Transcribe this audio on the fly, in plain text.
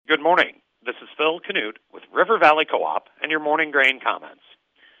Good morning. This is Phil Canute with River Valley Co-op and your morning grain comments.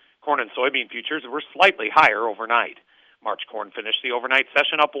 Corn and soybean futures were slightly higher overnight. March corn finished the overnight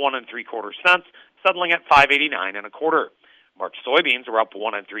session up 1 3/4 cents, settling at 5.89 1/4. March soybeans were up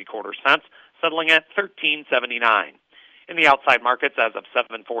 1 3/4 cents, settling at 13.79. In the outside markets as of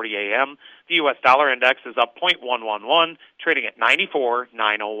 7:40 a.m., the U.S. dollar index is up 0.111, trading at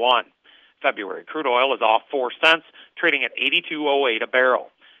 94.901. February crude oil is off 4 cents, trading at 82.08 a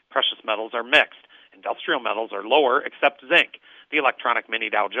barrel. Precious metals are mixed. Industrial metals are lower, except zinc. The electronic mini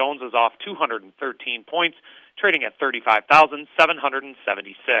Dow Jones is off 213 points, trading at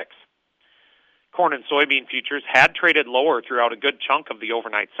 35,776. Corn and soybean futures had traded lower throughout a good chunk of the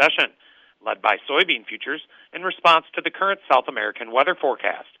overnight session, led by soybean futures in response to the current South American weather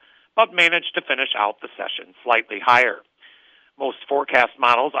forecast, but managed to finish out the session slightly higher. Most forecast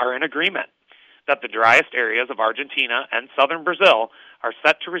models are in agreement that the driest areas of Argentina and southern Brazil are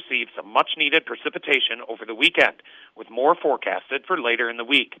set to receive some much-needed precipitation over the weekend, with more forecasted for later in the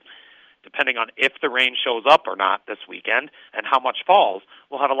week. Depending on if the rain shows up or not this weekend and how much falls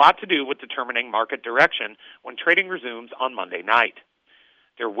will have a lot to do with determining market direction when trading resumes on Monday night.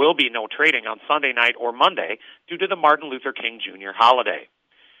 There will be no trading on Sunday night or Monday due to the Martin Luther King Jr. holiday.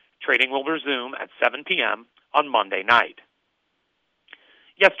 Trading will resume at 7 p.m. on Monday night.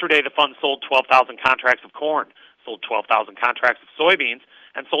 Yesterday, the fund sold 12,000 contracts of corn, sold 12,000 contracts of soybeans,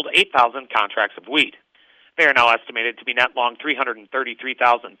 and sold 8,000 contracts of wheat. They are now estimated to be net long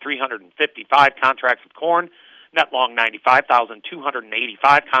 333,355 contracts of corn, net long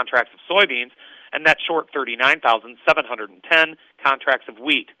 95,285 contracts of soybeans, and net short 39,710 contracts of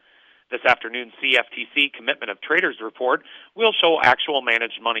wheat. This afternoon's CFTC Commitment of Traders report will show actual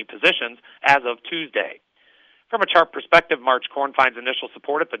managed money positions as of Tuesday. From a chart perspective, March corn finds initial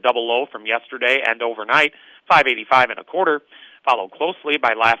support at the double low from yesterday and overnight, 5.85 1/4, followed closely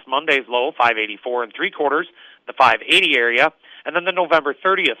by last Monday's low, 5.84 3/4, the 5.80 area, and then the November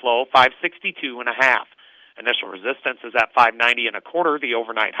 30th low, 5.62 1/2. Initial resistance is at 5.90 1/4, the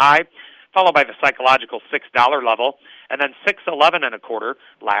overnight high, followed by the psychological $6 level, and then 6.11 1/4,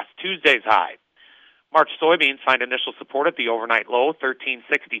 last Tuesday's high. March soybeans find initial support at the overnight low,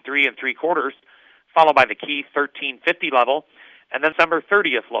 13.63 3/4, followed by the key 13.50 level, and then December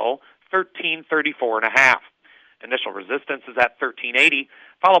 30th low, 13.34 1/2. Initial resistance is at 13.80,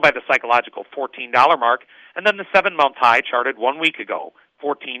 followed by the psychological $14 mark, and then the 7-month high charted 1 week ago,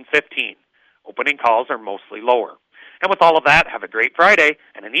 14.15. Opening calls are mostly lower. And with all of that, have a great Friday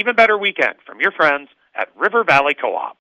and an even better weekend from your friends at River Valley Co-op.